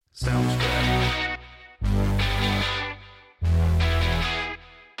Sounds good.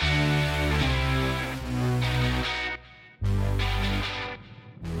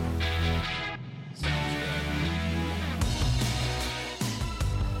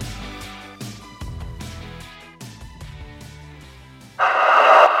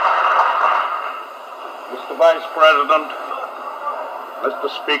 Mr. Vice President, Mr.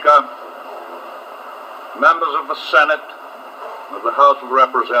 Speaker, members of the Senate, of the House of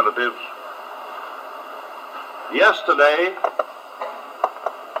Representatives, yesterday,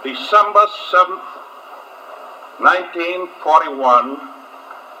 December 7th, 1941,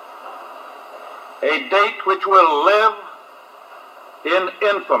 a date which will live in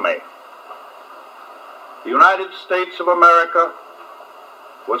infamy, the United States of America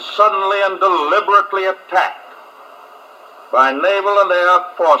was suddenly and deliberately attacked by naval and air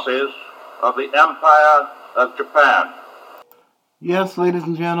forces of the Empire of Japan. Yes, ladies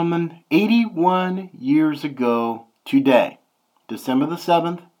and gentlemen, 81 years ago today, December the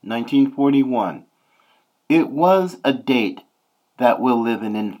 7th, 1941, it was a date that will live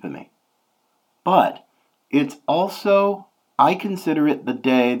in infamy. But it's also, I consider it the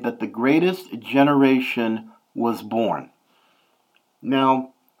day that the greatest generation was born.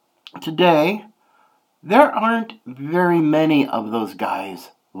 Now, today, there aren't very many of those guys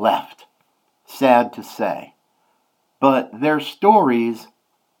left, sad to say. But their stories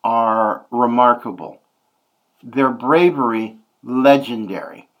are remarkable. Their bravery,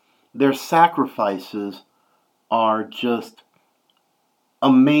 legendary. Their sacrifices are just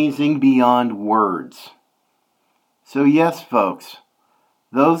amazing beyond words. So yes, folks,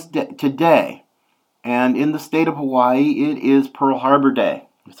 today, and in the state of Hawaii, it is Pearl Harbor Day.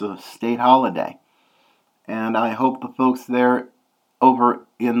 It's a state holiday. And I hope the folks there over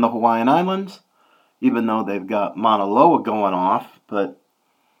in the Hawaiian Islands, even though they've got Mauna Loa going off, but,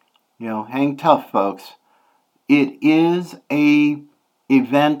 hang tough, folks. It is a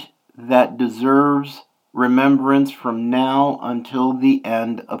event that deserves remembrance from now until the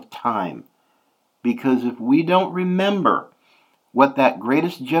end of time. Because if we don't remember what that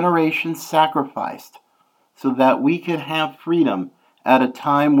greatest generation sacrificed so that we could have freedom at a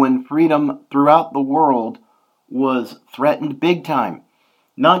time when freedom throughout the world was threatened big time,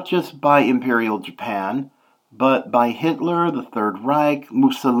 not just by Imperial Japan, but by Hitler, the Third Reich,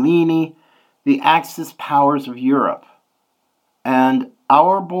 Mussolini, the Axis powers of Europe. And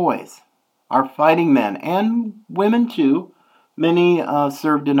our boys, our fighting men, and women too, many women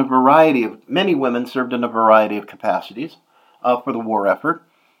served in a variety of capacities for the war effort.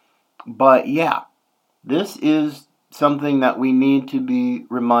 But yeah, this is something that we need to be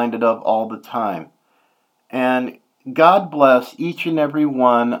reminded of all the time. And God bless each and every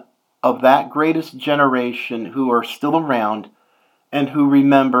one of that greatest generation who are still around and who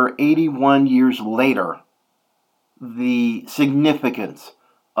remember 81 years later the significance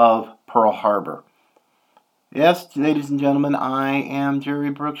of Pearl Harbor. Yes, ladies and gentlemen, I am Jerry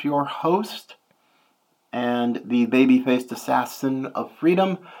Brooks, your host and the baby-faced assassin of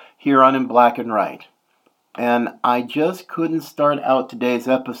freedom here on In Black and White. And I just couldn't start out today's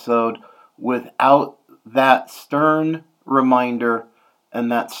episode without that stern reminder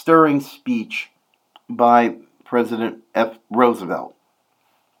and that stirring speech by President F. Roosevelt.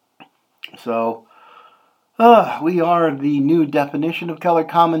 So, we are the new definition of color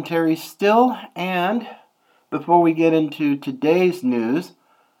commentary still, and before we get into today's news,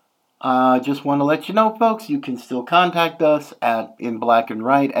 I just want to let you know, folks, you can still contact us at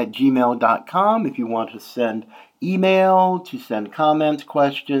inblackandwhite@gmail.com if you want to send email, to send comments,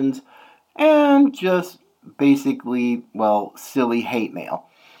 questions, and just basically, silly hate mail.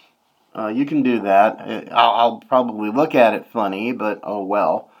 You can do that. I'll probably look at it funny, but oh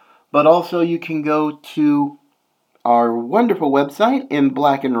well. But also you can go to our wonderful website,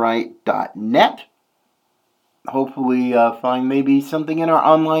 inblackandwhite.net. Hopefully find maybe something in our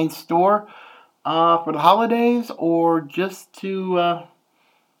online store for the holidays, or just to,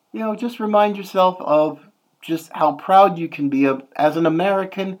 just remind yourself of just how proud you can be of as an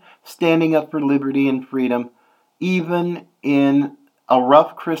American standing up for liberty and freedom, even in a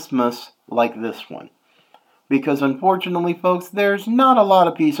rough Christmas like this one. Because unfortunately, folks, there's not a lot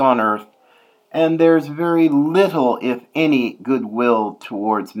of peace on earth, and there's very little, if any, goodwill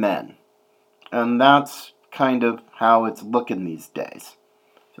towards men. And that's kind of how it's looking these days.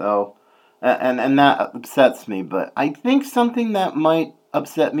 So, and that upsets me, but I think something that might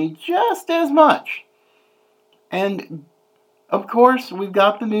upset me just as much. And, of course, we've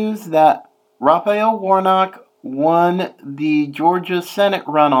got the news that Raphael Warnock won the Georgia Senate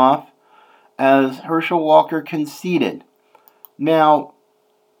runoff as Herschel Walker conceded. Now,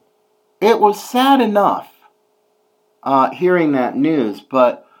 it was sad enough hearing that news,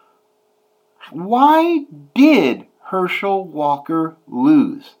 but why did Herschel Walker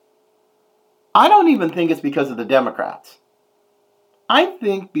lose? I don't even think it's because of the Democrats. I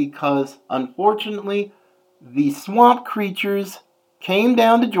think because, unfortunately, the swamp creatures came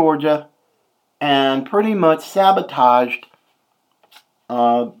down to Georgia and pretty much sabotaged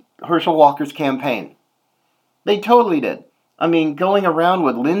Herschel Walker's campaign. They totally did. I mean, going around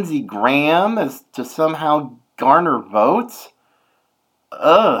with Lindsey Graham as to somehow garner votes?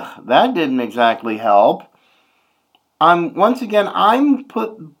 That didn't exactly help. Once again, I'm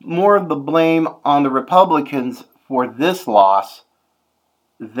put more of the blame on the Republicans for this loss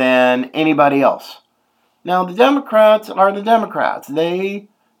than anybody else. Now, the Democrats are the Democrats. They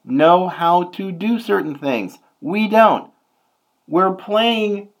know how to do certain things. We don't. We're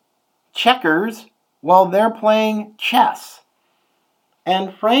playing checkers while they're playing chess.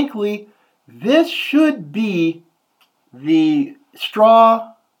 And frankly, this should be the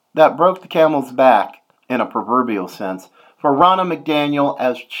straw that broke the camel's back, in a proverbial sense, for Ronna McDaniel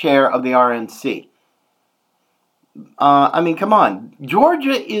as chair of the RNC. I mean, come on.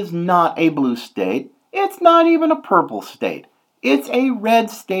 Georgia is not a blue state. It's not even a purple state. It's a red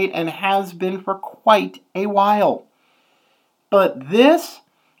state and has been for quite a while. But this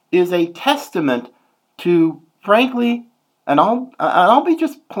is a testament to, frankly, and I'll be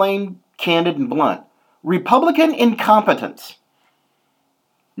just plain candid and blunt, Republican incompetence.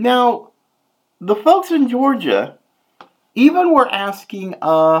 Now, the folks in Georgia even were asking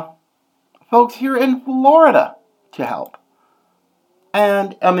folks here in Florida to help.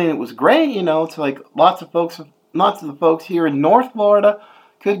 And, I mean, it was great, it's like lots of the folks here in North Florida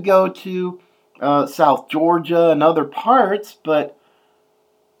could go to South Georgia and other parts, but,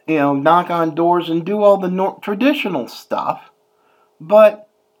 knock on doors and do all the traditional stuff. But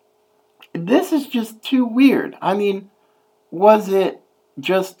this is just too weird. I mean, was it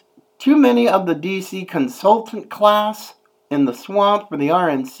just too many of the D.C. consultant class in the swamp for the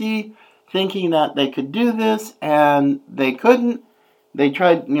RNC thinking that they could do this and they couldn't? They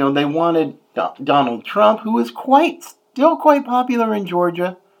tried, they wanted Donald Trump, who is still quite popular in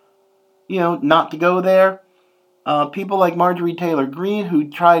Georgia, not to go there. People like Marjorie Taylor Greene, who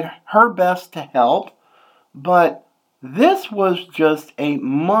tried her best to help. But this was just a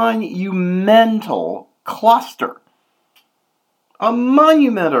monumental cluster. A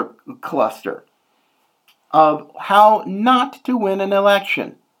monumental cluster of how not to win an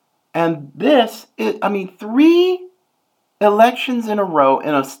election. And this is, 3 elections in a row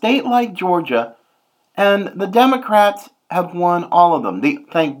in a state like Georgia, and the Democrats have won all of them.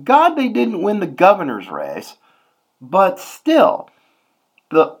 Thank God they didn't win the governor's race, but still,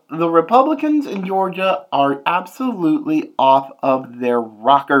 the Republicans in Georgia are absolutely off of their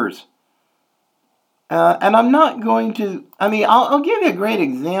rockers. And I'm not going to, I'll give you a great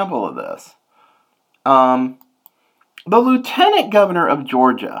example of this. The lieutenant governor of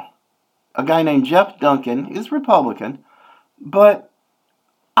Georgia, a guy named Jeff Duncan, is Republican, but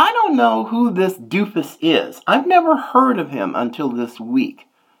I don't know who this doofus is. I've never heard of him until this week.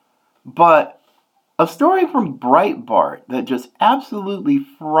 But a story from Breitbart that just absolutely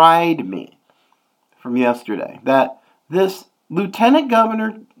fried me from yesterday, that this Lieutenant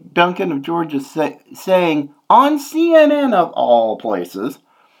Governor Duncan of Georgia saying on CNN of all places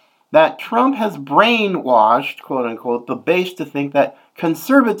that Trump has brainwashed, quote unquote, the base to think that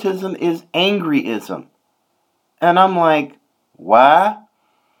conservatism is angryism. And I'm like, what?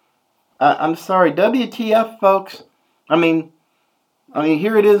 I'm sorry, WTF, folks. I mean,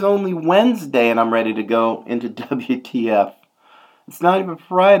 here it is only Wednesday and I'm ready to go into WTF. It's not even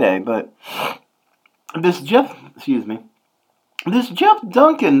Friday, but this Jeff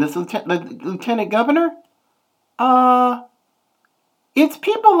Duncan, this lieutenant governor, it's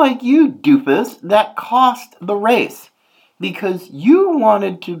people like you, doofus, that cost the race. Because you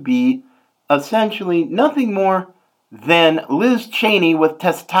wanted to be essentially nothing more than Liz Cheney with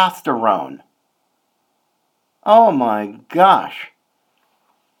testosterone. Oh my gosh.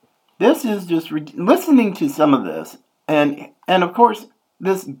 This is just listening to some of this, and of course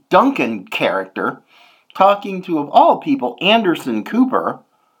this Duncan character talking to, of all people, Anderson Cooper.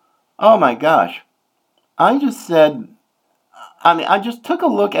 Oh my gosh. I just took a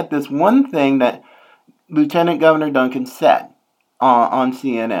look at this one thing that Lieutenant Governor Duncan said on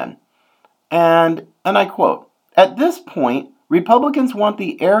CNN. And I quote, "At this point, Republicans want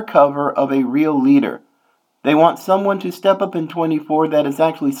the air cover of a real leader. They want someone to step up in 24 that is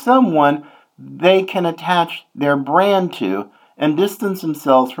actually someone they can attach their brand to and distance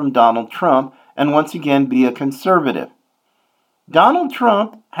themselves from Donald Trump and once again be a conservative. Donald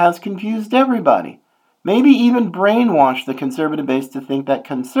Trump has confused everybody. Maybe even brainwashed the conservative base to think that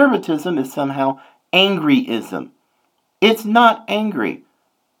conservatism is somehow angryism. It's not angry.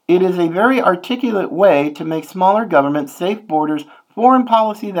 It is a very articulate way to make smaller government, safe borders, foreign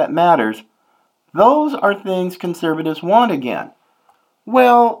policy that matters. Those are things conservatives want again.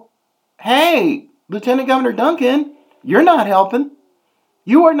 Well, hey, Lieutenant Governor Duncan, you're not helping.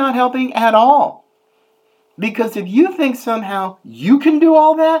 You are not helping at all. Because if you think somehow you can do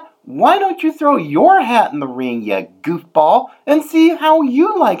all that, why don't you throw your hat in the ring, you goofball, and see how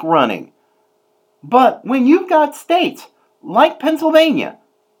you like running? But when you've got states like Pennsylvania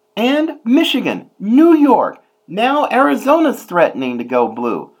and Michigan, New York, now Arizona's threatening to go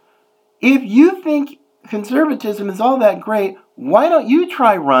blue. If you think conservatism is all that great, why don't you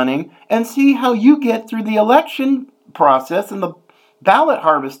try running and see how you get through the election process and the ballot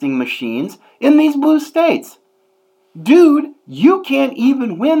harvesting machines in these blue states? Dude, you can't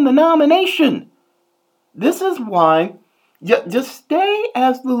even win the nomination. This is why, just stay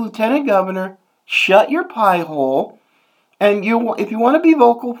as the lieutenant governor, shut your pie hole, and if you want to be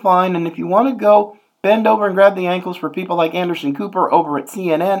vocal, fine, and if you want to go bend over and grab the ankles for people like Anderson Cooper over at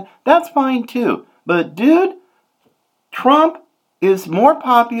CNN, that's fine too. But dude, Trump is more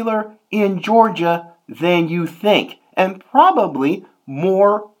popular in Georgia than you think, and probably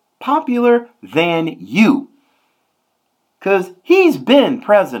more popular than you. Because he's been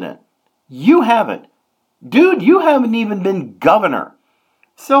president. You haven't. Dude, you haven't even been governor.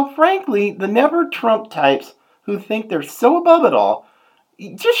 So frankly, the never Trump types who think they're so above it all,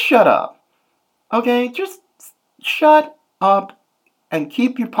 just shut up. Okay, just shut up and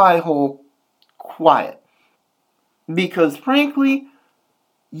keep your pie hole quiet. Because frankly,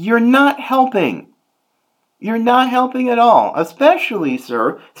 you're not helping. You're not helping at all. Especially,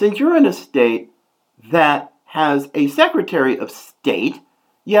 sir, since you're in a state that has a Secretary of State,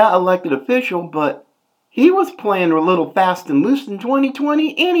 yeah, elected official, but he was playing a little fast and loose in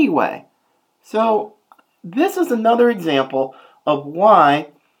 2020 anyway. So this is another example of why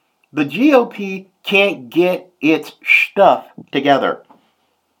the GOP can't get its stuff together.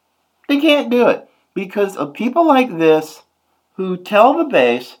 They can't do it because of people like this who tell the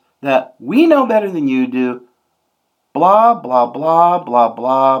base that we know better than you do, blah, blah, blah, blah,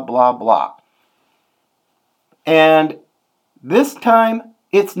 blah, blah, blah. And this time,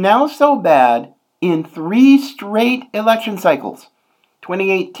 it's now so bad in 3 straight election cycles,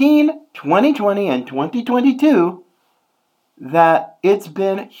 2018, 2020, and 2022, that it's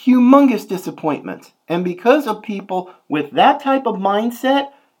been humongous disappointments. And because of people with that type of mindset,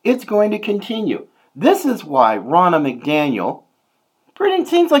 it's going to continue. This is why Ronna McDaniel,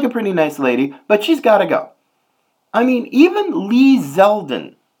 seems like a pretty nice lady, but she's got to go. I mean, even Lee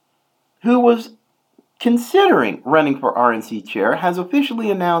Zeldin, who was considering running for RNC chair, has officially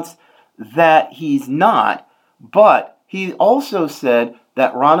announced that he's not, but he also said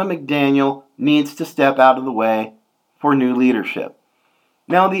that Ronna McDaniel needs to step out of the way for new leadership.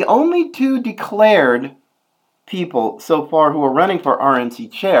 Now, the only 2 declared people so far who are running for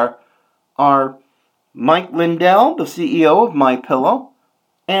RNC chair are Mike Lindell, the CEO of MyPillow,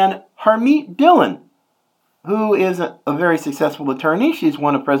 and Harmeet Dillon, who is a very successful attorney. She's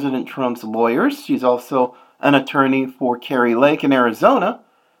one of President Trump's lawyers. She's also an attorney for Kari Lake in Arizona,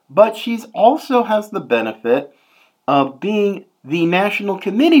 but she's also has the benefit of being the national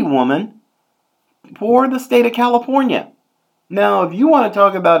committee woman for the state of California. Now, if you want to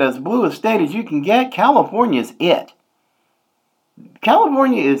talk about as blue a state as you can get, California's it.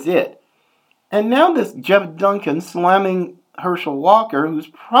 California is it. And now this Jeff Duncan slamming Herschel Walker, who's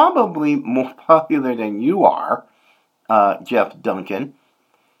probably more popular than you are, Jeff Duncan.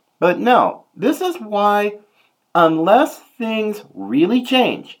 But no, this is why, unless things really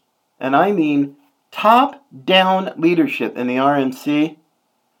change, and I mean top-down leadership in the RNC,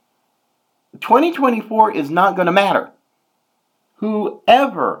 2024 is not going to matter.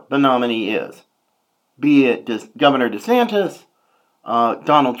 Whoever the nominee is, be it Governor DeSantis,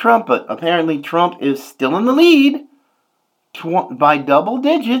 Donald Trump, but apparently Trump is still in the lead by double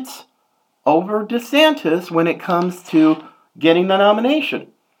digits over DeSantis when it comes to getting the nomination.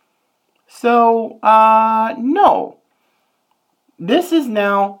 So, no. This is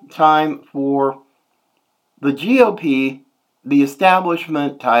now time for the GOP, the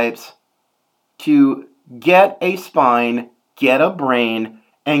establishment types, to get a spine, get a brain,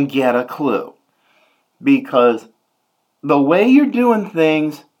 and get a clue. Because the way you're doing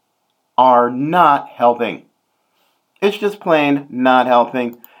things are not helping. It's just plain not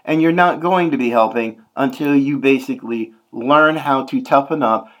helping, and you're not going to be helping until you basically learn how to toughen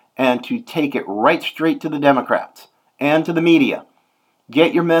up and to take it right straight to the Democrats and to the media.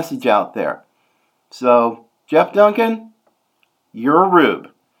 Get your message out there. So, Jeff Duncan, you're a rube.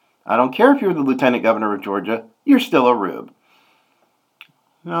 I don't care if you're the Lieutenant Governor of Georgia, you're still a rube.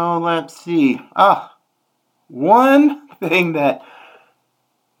 Now, let's see. One thing that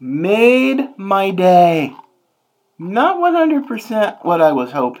made my day. Not 100% what I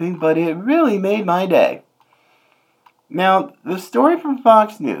was hoping, but it really made my day. Now, the story from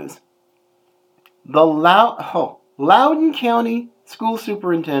Fox News. The Loudoun County School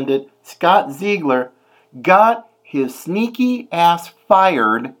Superintendent Scott Ziegler got his sneaky ass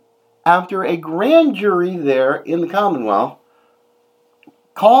fired after a grand jury there in the Commonwealth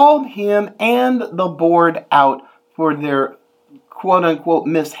called him and the board out for their quote-unquote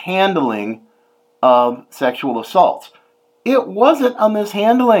mishandling of sexual assaults. It wasn't a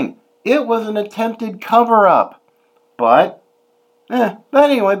mishandling. It was an attempted cover-up. But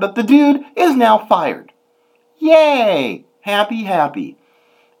the dude is now fired. Yay! Happy.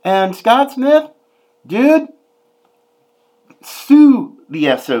 And Scott Smith, dude, sue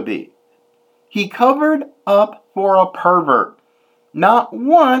the SOB. He covered up for a pervert. Not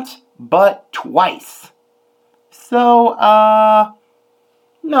once, but twice. So,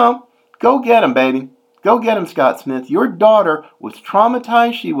 no. Go get him, baby. Go get him, Scott Smith. Your daughter was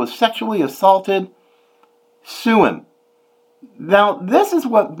traumatized. She was sexually assaulted. Sue him. Now, this is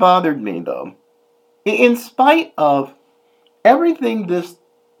what bothered me, though. In spite of everything this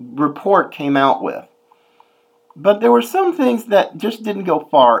report came out with, but there were some things that just didn't go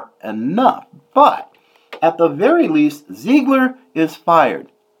far enough. But, at the very least, Ziegler is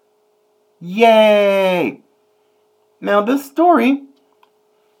fired. Yay! Now, this story,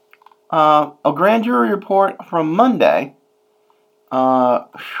 a grand jury report from Monday,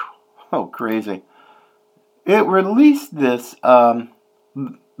 crazy. It released this, the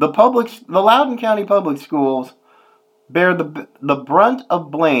Loudoun County Public Schools bear the brunt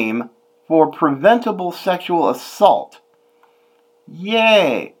of blame for preventable sexual assault.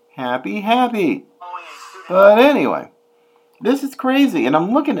 Yay! Happy. But anyway, this is crazy, and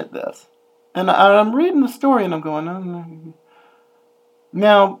I'm looking at this, and I'm reading the story, and I'm going, oh.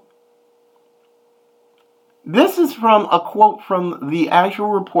 Now, this is from a quote from the actual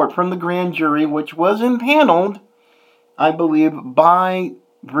report from the grand jury, which was impaneled, I believe, by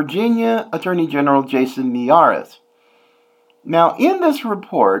Virginia Attorney General Jason Miyares. Now, in this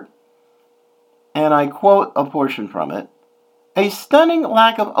report, and I quote a portion from it, a stunning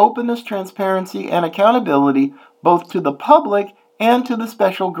lack of openness, transparency, and accountability both to the public and to the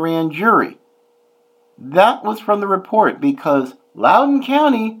special grand jury. That was from the report because Loudoun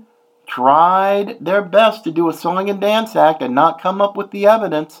County tried their best to do a song and dance act and not come up with the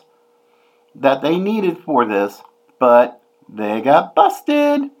evidence that they needed for this, but they got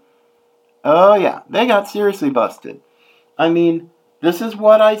busted. Oh yeah, they got seriously busted. I mean, this is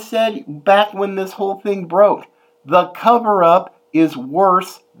what I said back when this whole thing broke. The cover-up is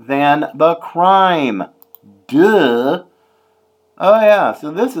worse than the crime. Duh. Oh yeah,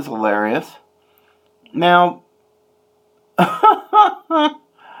 so this is hilarious. Now,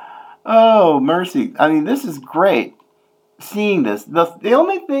 oh mercy. I mean, this is great. Seeing this. The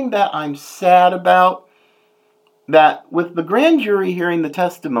only thing that I'm sad about, that with the grand jury hearing the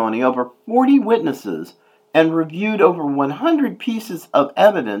testimony over 40 witnesses and reviewed over 100 pieces of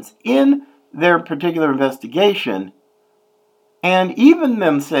evidence in their particular investigation, and even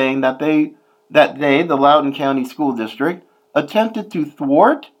them saying that they, the Loudoun County School District, attempted to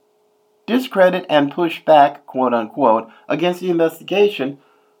thwart, discredit, and push back, quote unquote, against the investigation,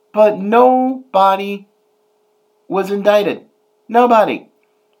 but nobody was indicted. Nobody.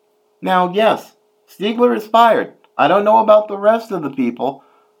 Now, yes, Ziegler is fired. I don't know about the rest of the people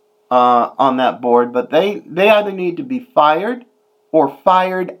on that board, but they either need to be fired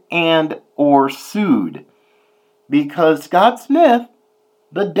and or sued. Because Scott Smith,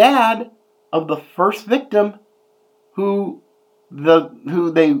 the dad of the first victim who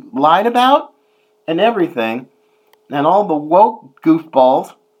they lied about and everything, and all the woke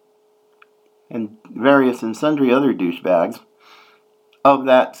goofballs and various and sundry other douchebags of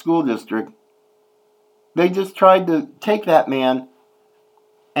that school district, they just tried to take that man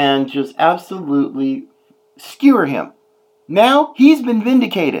and just absolutely skewer him. Now he's been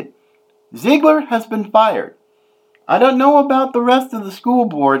vindicated. Ziegler has been fired. I don't know about the rest of the school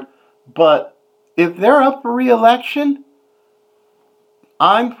board, but if they're up for re-election,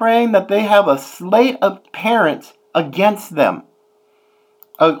 I'm praying that they have a slate of parents against them.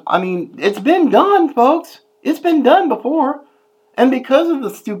 I mean, it's been done, folks. It's been done before. And because of the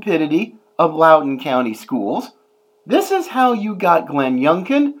stupidity of Loudoun County schools, this is how you got Glenn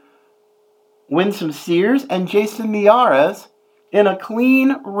Youngkin Winsome Sears and Jason Miyares in a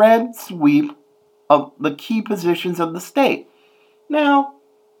clean red sweep of the key positions of the state. Now,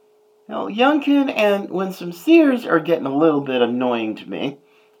 Youngkin and Winsome Sears are getting a little bit annoying to me,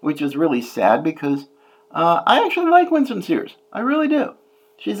 which is really sad because I actually like Winsome Sears. I really do.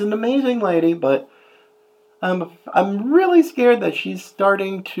 She's an amazing lady, but I'm really scared that she's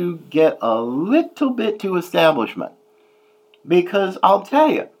starting to get a little bit too establishment. Because I'll tell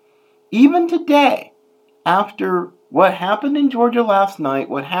you, even today, after what happened in Georgia last night,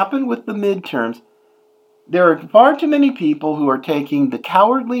 what happened with the midterms, there are far too many people who are taking the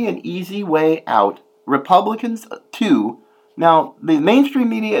cowardly and easy way out. Republicans, too. Now, the mainstream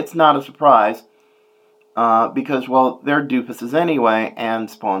media, it's not a surprise. Because, well, they're doofuses anyway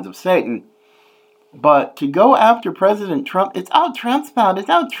and spawns of Satan. But to go after President Trump, it's out Trump's spout. It's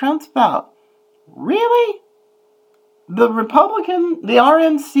out Trump's spout. Really? The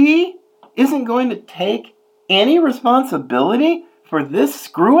RNC isn't going to take any responsibility for this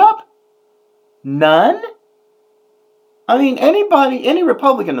screw-up? None? I mean, any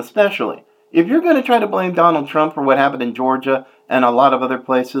Republican especially, if you're going to try to blame Donald Trump for what happened in Georgia and a lot of other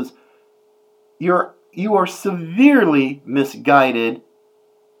places, you are severely misguided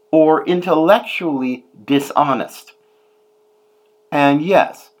or intellectually dishonest. And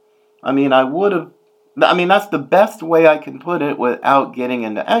yes, that's the best way I can put it without getting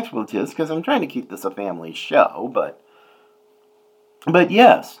into expletives, because I'm trying to keep this a family show, but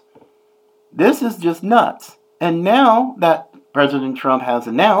yes, this is just nuts. And now that President Trump has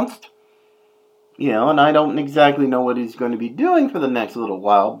announced, and I don't exactly know what he's going to be doing for the next little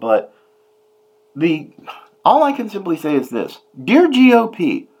while, but all I can simply say is this. Dear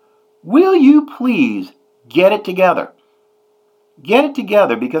GOP, will you please get it together? Get it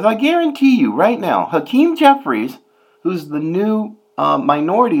together, because I guarantee you right now, Hakeem Jeffries, who's the new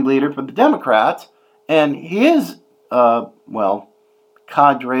minority leader for the Democrats, and his,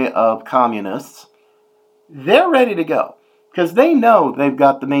 cadre of communists, they're ready to go. Because they know they've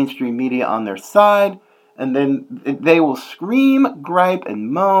got the mainstream media on their side, and then they will scream, gripe,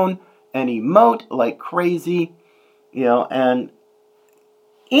 and moan, and emote like crazy, and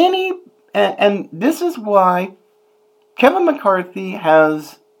this is why Kevin McCarthy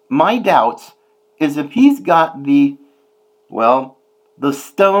has my doubts, is if he's got the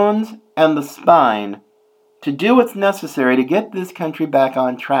stones and the spine to do what's necessary to get this country back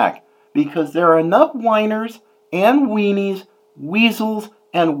on track. Because there are enough whiners and weenies, weasels,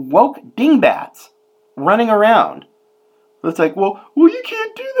 and woke dingbats running around. It's like, well, you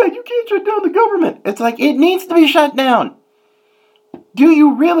can't do that. You can't shut down the government. It's like, it needs to be shut down. Do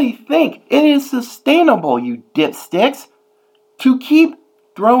you really think it is sustainable, you dipsticks, to keep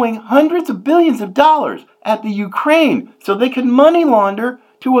throwing hundreds of billions of dollars at the Ukraine so they can money launder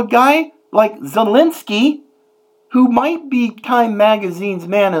to a guy like Zelensky, who might be Time Magazine's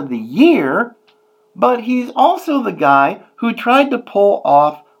Man of the Year, but he's also the guy who tried to pull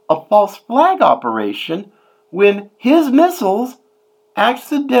off a false flag operation when his missiles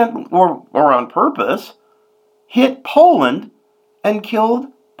accidentally, or on purpose, hit Poland and killed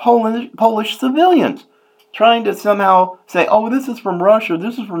Polish civilians, trying to somehow say, this is from Russia,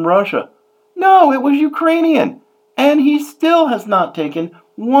 this is from Russia. No, it was Ukrainian. And he still has not taken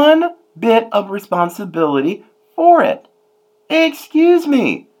one bit of responsibility for it. Excuse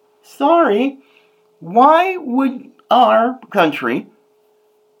me. Sorry. Why would our country...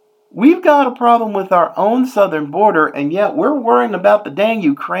 We've got a problem with our own southern border, and yet we're worrying about the dang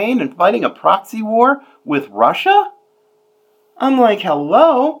Ukraine and fighting a proxy war with Russia? I'm like,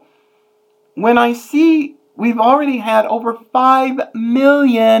 hello? When I see we've already had over 5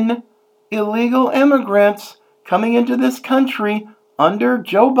 million illegal immigrants coming into this country under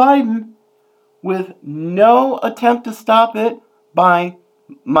Joe Biden with no attempt to stop it by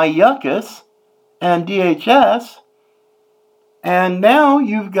Mayorkas and DHS, and now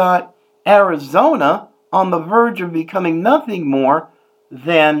you've got Arizona on the verge of becoming nothing more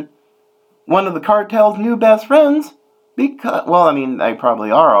than one of the cartel's new best friends. Because, they probably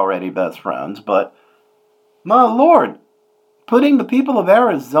are already best friends, but my Lord, putting the people of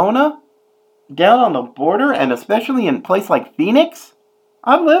Arizona down on the border, and especially in a place like Phoenix.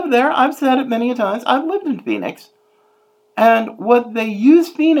 I've lived there. I've said it many times. I've lived in Phoenix. And what they use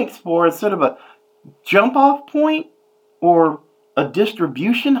Phoenix for is sort of a jump-off point or a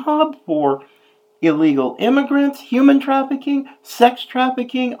distribution hub for illegal immigrants, human trafficking, sex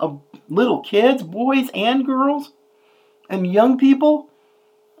trafficking of little kids, boys and girls, and young people.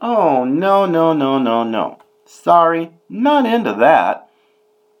 Oh, no. Sorry, not into that.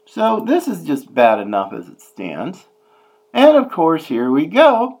 So this is just bad enough as it stands. And of course, here we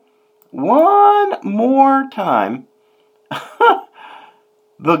go. one more time.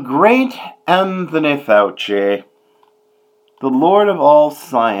 The great Anthony Fauci, the Lord of all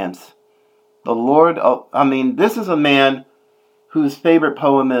science, this is a man whose favorite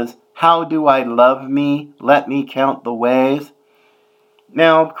poem is, "How do I love me? Let me count the ways."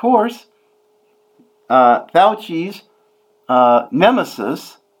 Now, of course, Fauci's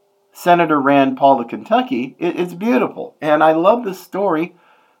nemesis, Senator Rand Paul of Kentucky, it's beautiful. And I love this story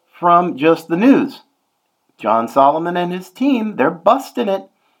from Just the News. John Solomon and his team, they're busting it.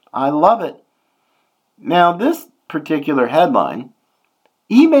 I love it. Now, this particular headline,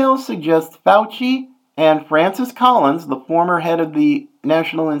 emails suggest Fauci and Francis Collins, the former head of the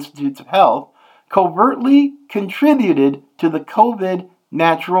National Institutes of Health, covertly contributed to the COVID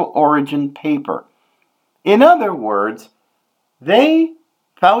natural origin paper. In other words, Fauci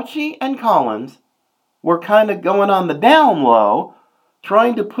and Collins, were kind of going on the down low,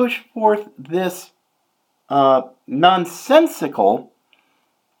 trying to push forth this nonsensical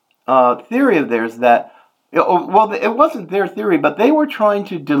theory of theirs that, it wasn't their theory, but they were trying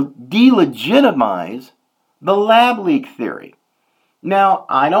to delegitimize the lab leak theory. Now,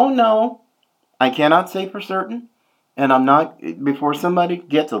 I don't know. I cannot say for certain. And I'm not, before somebody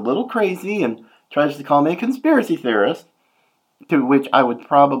gets a little crazy and tries to call me a conspiracy theorist, to which I would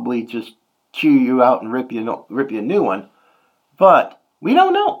probably just chew you out and rip you a new one. But we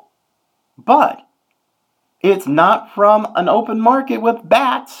don't know. But it's not from an open market with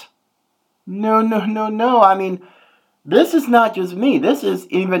bats. No. I mean, this is not just me. This is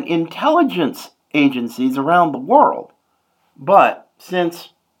even intelligence agencies around the world. But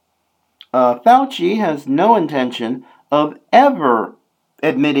since Fauci has no intention of ever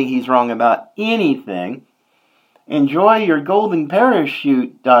admitting he's wrong about anything, enjoy your golden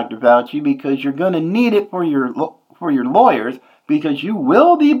parachute, Dr. Fauci, because you're going to need it for your lawyers, because you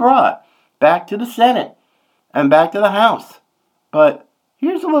will be brought back to the Senate and back to the House. But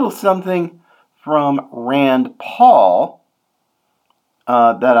here's a little something from Rand Paul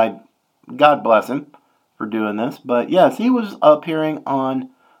God bless him for doing this. But yes, he was appearing on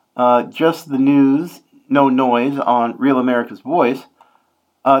Just the News, No Noise on Real America's Voice,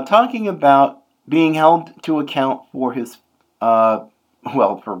 talking about being held to account for his,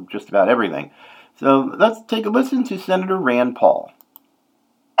 for just about everything. So let's take a listen to Senator Rand Paul.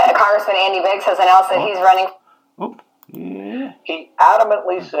 Congressman Andy Biggs has announced that he's running. Yeah. He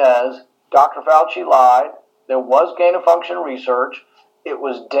adamantly says Dr. Fauci lied. There was gain-of-function research. It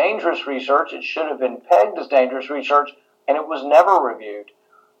was dangerous research. It should have been pegged as dangerous research, and it was never reviewed.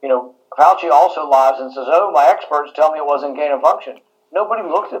 Fauci also lies and says, my experts tell me it wasn't gain-of-function. Nobody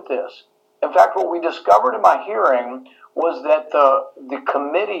looked at this. In fact, what we discovered in my hearing was that the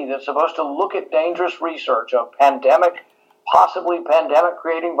committee that's supposed to look at dangerous research of possibly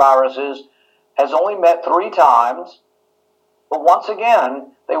pandemic-creating viruses, has only met 3 times. But once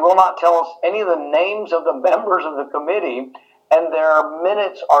again, they will not tell us any of the names of the members of the committee, and their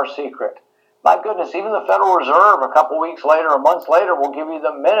minutes are secret. My goodness, even the Federal Reserve a couple weeks later or months later will give you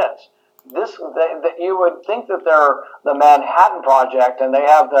the minutes. You would think that they're the Manhattan Project and they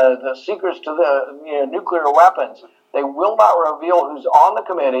have the secrets to the nuclear weapons. They will not reveal who's on the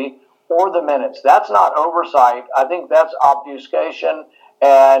committee or the minutes. That's not oversight. I think that's obfuscation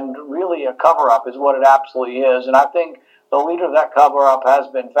and really a cover-up is what it absolutely is. And I think the leader of that cover-up has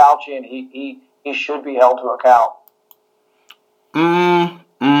been Fauci, and he should be held to account.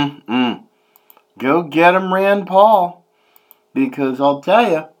 Go get him, Rand Paul. Because I'll tell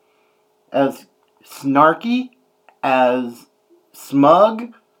you, as snarky, as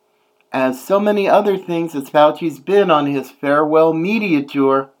smug, as so many other things as Fauci's been on his farewell media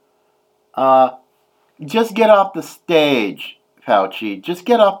tour, just get off the stage, Fauci. Just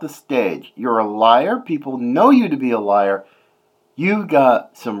get off the stage. You're a liar. People know you to be a liar. You've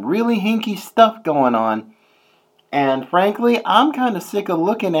got some really hinky stuff going on. And frankly, I'm kind of sick of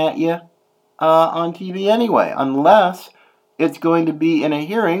looking at you on TV anyway, unless it's going to be in a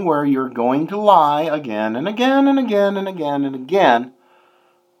hearing where you're going to lie again and again and again and again and again.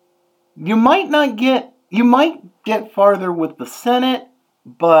 You might get farther with the Senate,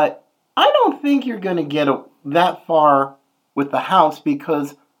 but I don't think you're going to get that far with the House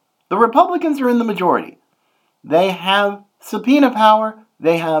because the Republicans are in the majority. They have subpoena power,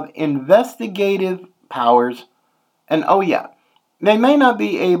 they have investigative powers, and they may not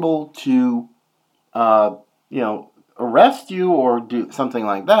be able to, arrest you or do something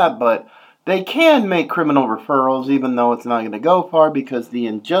like that, but they can make criminal referrals, even though it's not going to go far because the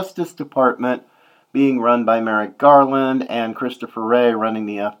Injustice Department, being run by Merrick Garland and Christopher Wray running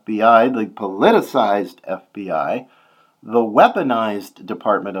the FBI, the politicized FBI, the weaponized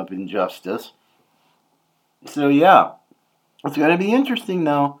Department of Injustice. So yeah, it's going to be interesting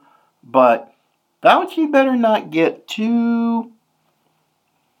though, but Fauci better not get too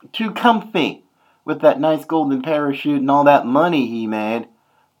comfy with that nice golden parachute and all that money he made,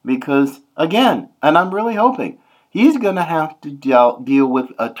 because again, and I'm really hoping, he's going to have to deal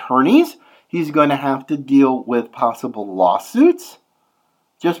with attorneys, he's going to have to deal with possible lawsuits,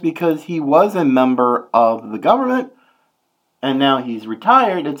 just because he was a member of the government, and now he's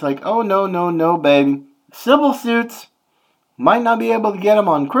retired. It's like, oh no, baby. Civil suits, might not be able to get him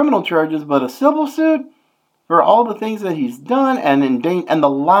on criminal charges, but a civil suit for all the things that he's done and the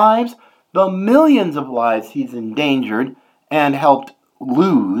lives, the millions of lives he's endangered and helped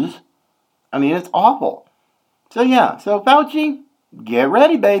lose. I mean, it's awful. So yeah, so Fauci, get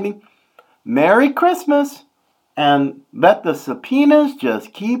ready, baby. Merry Christmas, and let the subpoenas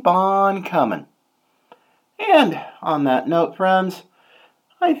just keep on coming. And on that note, friends,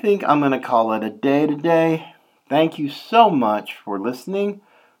 I think I'm going to call it a day today. Thank you so much for listening.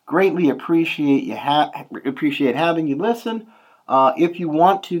 Greatly appreciate having you listen. If you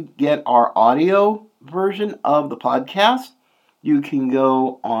want to get our audio version of the podcast, you can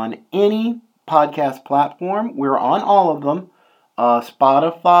go on any podcast platform. We're on all of them.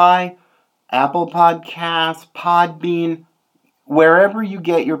 Spotify, Apple Podcasts, Podbean, wherever you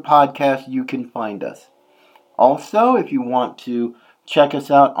get your podcast, you can find us. Also, if you want to check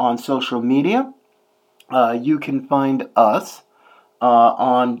us out on social media, you can find us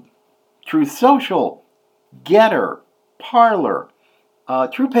on Truth Social, Getter, Parler,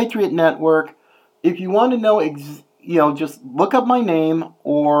 True Patriot Network. If you want to know, just look up my name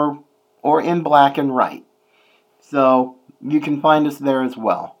or in black and white. So you can find us there as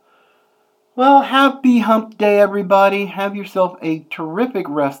well. Well, happy hump day, everybody. Have yourself a terrific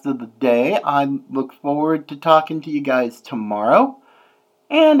rest of the day. I look forward to talking to you guys tomorrow.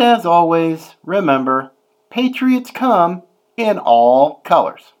 And as always, remember, Patriots come in all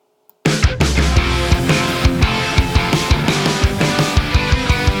colors.